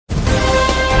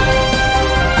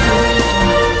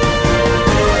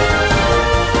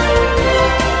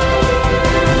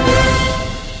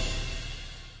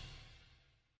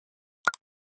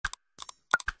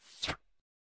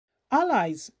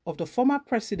Allies of the former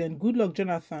president Goodluck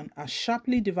Jonathan are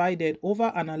sharply divided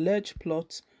over an alleged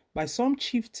plot by some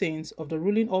chieftains of the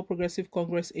ruling All Progressive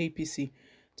Congress (APC)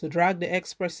 to drag the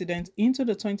ex-president into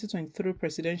the 2023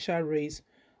 presidential race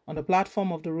on the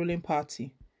platform of the ruling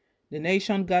party. The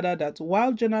Nation gathered that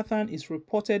while Jonathan is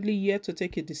reportedly yet to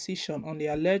take a decision on the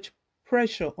alleged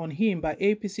pressure on him by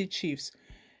APC chiefs,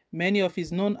 many of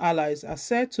his known allies are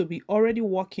said to be already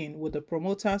working with the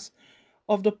promoters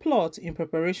of the plot in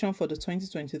preparation for the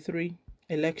 2023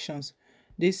 elections.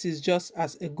 This is just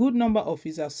as a good number of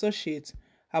his associates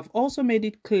have also made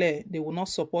it clear they will not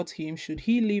support him should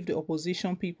he leave the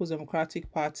opposition People's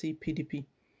Democratic Party (PDP).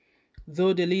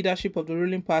 Though the leadership of the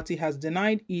ruling party has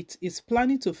denied it is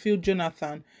planning to field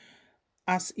Jonathan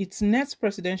as its next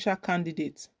presidential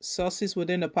candidate, sources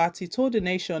within the party told the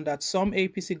Nation that some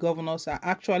APC governors are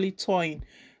actually toying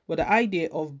with the idea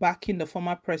of backing the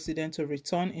former president to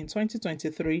return in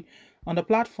 2023 on the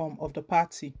platform of the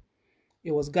party.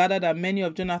 It was gathered that many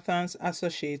of Jonathan's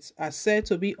associates are said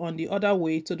to be on the other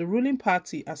way to the ruling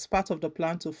party as part of the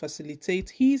plan to facilitate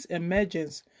his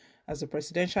emergence as the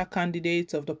presidential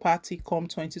candidate of the party come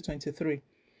 2023.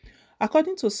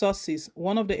 According to sources,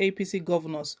 one of the APC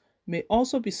governors may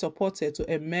also be supported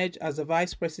to emerge as the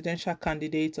vice presidential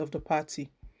candidate of the party.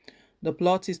 The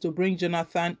plot is to bring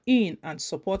Jonathan in and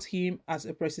support him as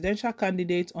a presidential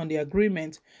candidate on the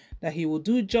agreement that he will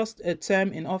do just a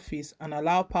term in office and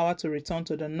allow power to return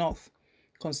to the North.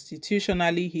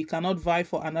 Constitutionally, he cannot vie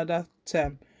for another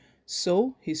term,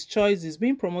 so his choice is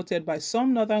being promoted by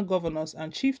some northern governors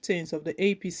and chieftains of the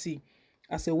APC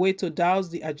as a way to douse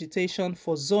the agitation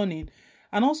for zoning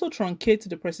and also truncate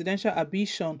the presidential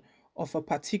ambition of a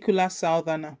particular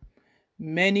southerner.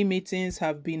 Many meetings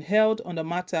have been held on the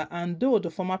matter, and though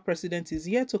the former president is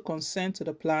yet to consent to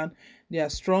the plan, there are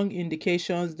strong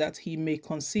indications that he may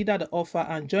consider the offer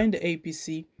and join the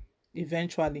APC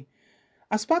eventually.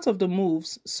 As part of the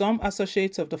moves, some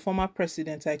associates of the former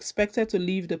president are expected to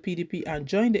leave the PDP and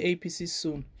join the APC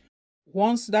soon.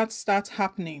 Once that starts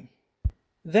happening,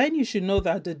 then you should know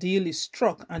that the deal is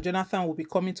struck and Jonathan will be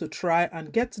coming to try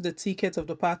and get the ticket of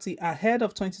the party ahead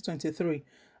of 2023.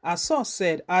 A source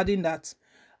said, adding that,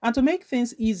 and to make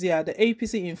things easier, the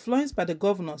APC, influenced by the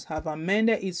governors, have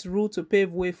amended its rule to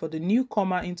pave way for the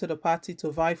newcomer into the party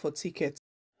to vie for tickets.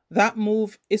 That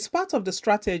move is part of the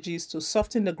strategies to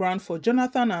soften the ground for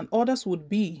Jonathan and others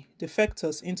would-be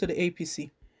defectors into the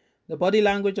APC. The body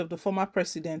language of the former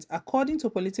president, according to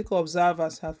political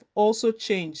observers, have also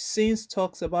changed since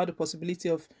talks about the possibility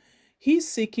of his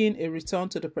seeking a return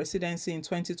to the presidency in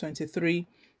 2023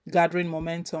 gathering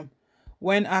momentum.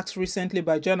 When asked recently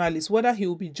by journalists whether he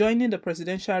will be joining the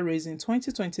presidential race in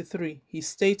 2023, he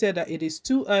stated that it is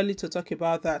too early to talk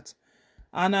about that.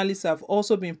 Analysts have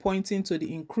also been pointing to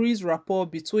the increased rapport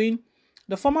between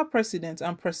the former president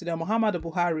and President Muhammadu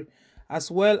Buhari,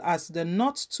 as well as the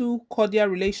not too cordial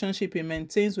relationship he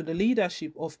maintains with the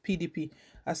leadership of PDP,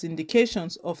 as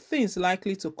indications of things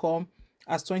likely to come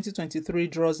as 2023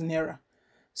 draws nearer.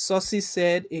 Sources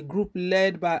said a group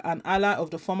led by an ally of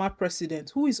the former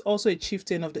president, who is also a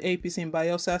chieftain of the APC in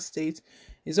Bayelsa State,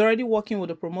 is already working with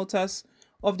the promoters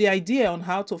of the idea on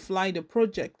how to fly the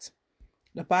project.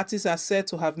 The parties are said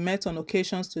to have met on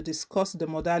occasions to discuss the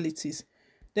modalities.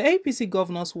 The APC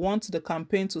governors want the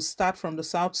campaign to start from the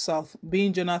South-South,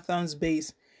 being Jonathan's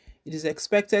base. It is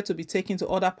expected to be taken to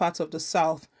other parts of the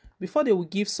South before they will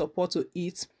give support to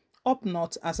it up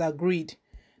north as agreed.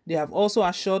 They have also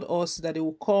assured us that they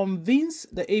will convince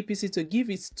the APC to give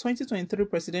its 2023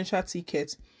 presidential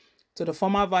ticket to the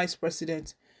former vice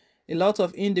president. A lot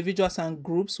of individuals and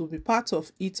groups will be part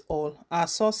of it all, our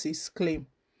sources claim.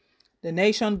 The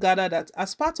Nation gathered that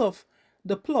as part of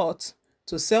the plot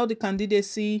to sell the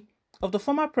candidacy of the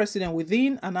former president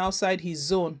within and outside his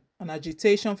zone, an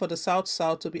agitation for the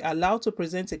South-South to be allowed to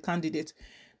present a candidate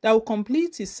that will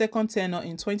complete his second tenure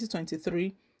in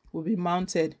 2023 will be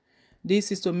mounted.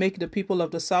 This is to make the people of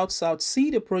the South-South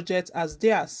see the project as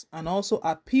theirs and also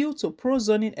appeal to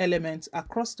pro-zoning elements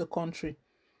across the country.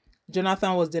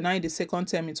 Jonathan was denied the second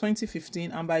term in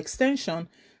 2015, and by extension,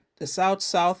 the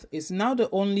South-South is now the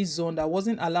only zone that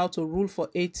wasn't allowed to rule for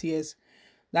 8 years.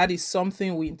 That is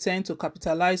something we intend to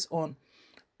capitalize on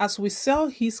as we sell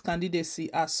his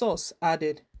candidacy, our source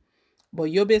added. But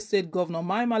Yobe State Governor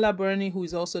Mai Mala Buni, who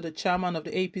is also the chairman of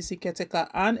the APC Caretaker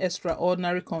and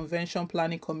Extraordinary Convention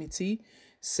Planning Committee,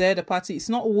 said the party is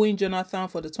not wooing Jonathan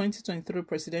for the 2023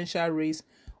 presidential race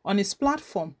on his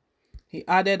platform. He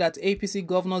added that APC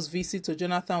governor's visit to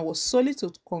Jonathan was solely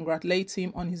to congratulate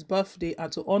him on his birthday and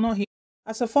to honor him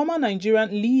as a former Nigerian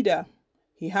leader.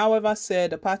 He, however,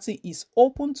 said the party is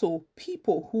open to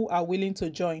people who are willing to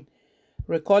join.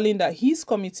 recalling that his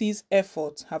committee's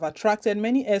efforts have attracted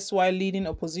many erstwhile leading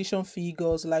opposition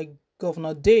figures like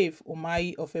Governor Dave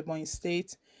Umahi of Ebonyi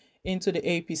State into the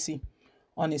APC.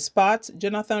 On his part,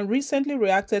 Jonathan recently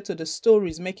reacted to the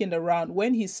stories making the round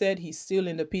when he said he's still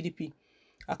in the PDP.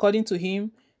 According to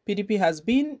him, PDP has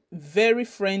been very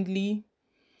friendly,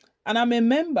 and I'm a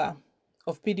member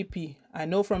of PDP. I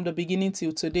know from the beginning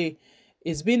till today,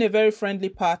 it's been a very friendly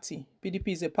party. PDP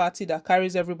is a party that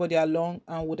carries everybody along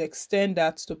and would extend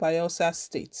that to Bayelsa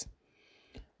State.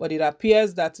 But it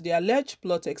appears that the alleged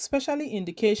plot, especially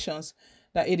indications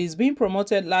that it is being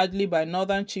promoted largely by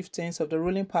northern chieftains of the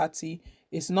ruling party,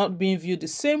 is not being viewed the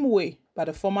same way by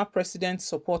the former president's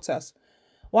supporters.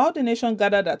 While the nation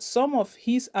gathered that some of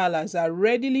his allies are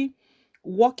readily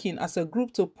working as a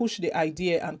group to push the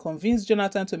idea and convince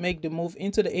Jonathan to make the move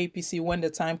into the APC when the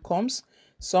time comes,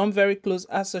 some very close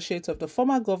associates of the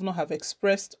former governor have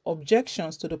expressed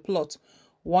objections to the plot,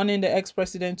 warning the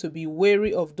ex-president to be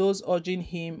wary of those urging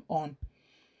him on.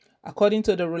 According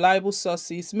to the reliable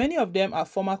sources, many of them are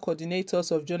former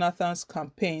coordinators of Jonathan's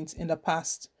campaigns in the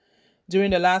past.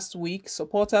 During the last week,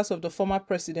 supporters of the former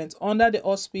president under the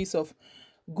auspice of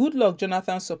Goodluck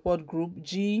Jonathan Support Group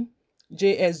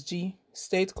GJSG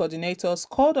state coordinators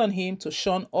called on him to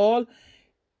shun all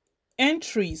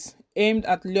entries aimed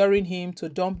at luring him to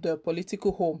dump the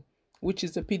political home, which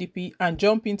is the PDP, and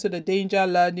jump into the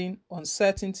danger-laden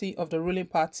uncertainty of the ruling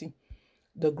party.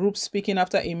 The group, speaking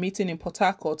after a meeting in Port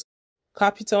Harcourt,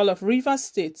 capital of Rivers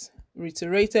State,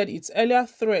 reiterated its earlier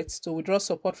threats to withdraw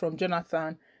support from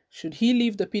Jonathan should he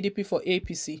leave the PDP for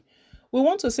APC. We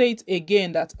want to say it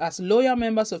again that as loyal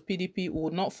members of PDP, we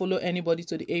will not follow anybody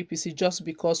to the APC just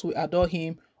because we adore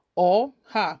him or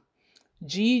her,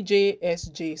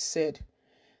 GJSJ said.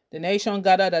 The nation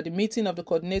gathered that the meeting of the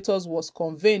coordinators was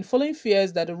convened following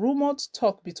fears that the rumored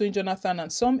talk between Jonathan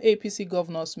and some APC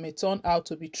governors may turn out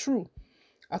to be true.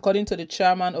 According to the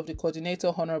chairman of the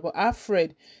coordinator, Honorable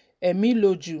Alfred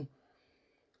Emiloju,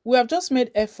 we have just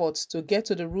made efforts to get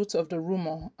to the root of the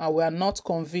rumor and we are not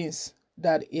convinced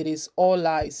that it is all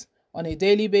lies. On a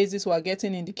daily basis, we are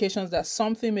getting indications that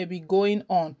something may be going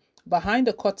on behind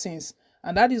the curtains,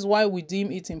 and that is why we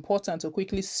deem it important to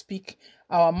quickly speak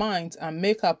our minds and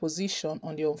make our position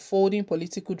on the unfolding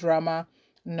political drama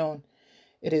known.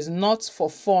 It is not for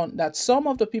fun that some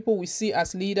of the people we see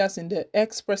as leaders in the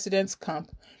ex-president's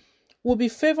camp will be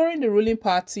favoring the ruling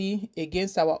party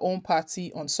against our own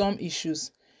party on some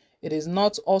issues. It is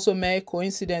not also mere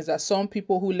coincidence that some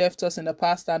people who left us in the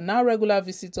past are now regular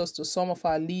visitors to some of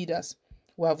our leaders.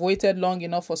 We have waited long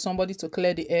enough for somebody to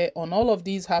clear the air on all of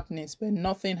these happenings, but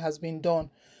nothing has been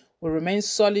done. We remain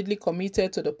solidly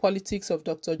committed to the politics of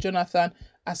Dr. Jonathan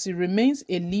as he remains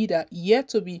a leader yet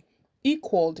to be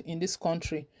equaled in this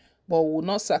country, but we will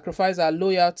not sacrifice our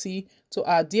loyalty to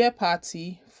our dear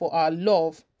party for our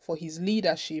love for his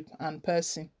leadership and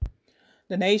person.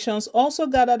 The nations also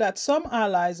gathered that some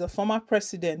allies of former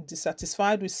president,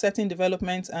 dissatisfied with certain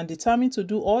developments and determined to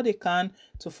do all they can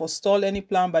to forestall any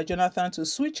plan by Jonathan to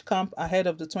switch camp ahead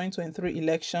of the 2023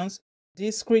 elections,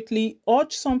 discreetly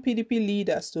urged some PDP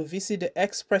leaders to visit the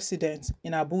ex-president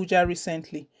in Abuja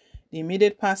recently. The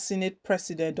immediate past Senate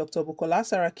President, Dr. Bukola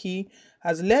Saraki,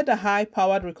 has led the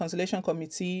high-powered Reconciliation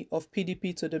Committee of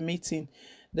PDP to the meeting.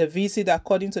 The visit,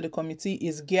 according to the committee,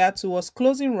 is geared towards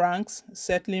closing ranks,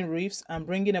 settling rifts, and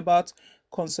bringing about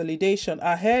consolidation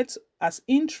ahead as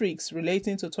intrigues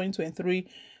relating to 2023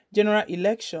 general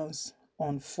elections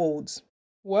unfolds.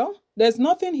 Well, there's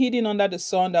nothing hidden under the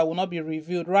sun that will not be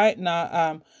revealed right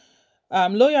now.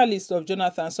 Loyalists of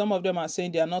Jonathan, some of them are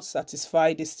saying they are not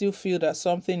satisfied. They still feel that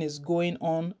something is going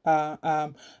on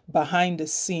behind the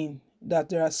scene, that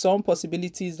there are some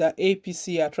possibilities that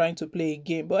APC are trying to play a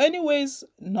game. But anyways,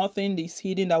 nothing is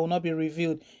hidden that will not be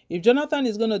revealed. If Jonathan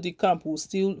is going to decamp, we'll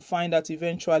still find out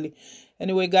eventually.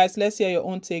 Anyway, guys, let's hear your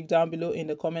own take down below in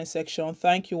the comment section.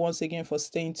 Thank you once again for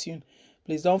staying tuned.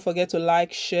 Please don't forget to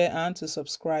like, share, and to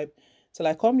subscribe. Till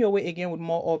I come your way again with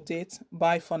more updates.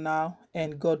 Bye for now,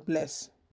 and God bless.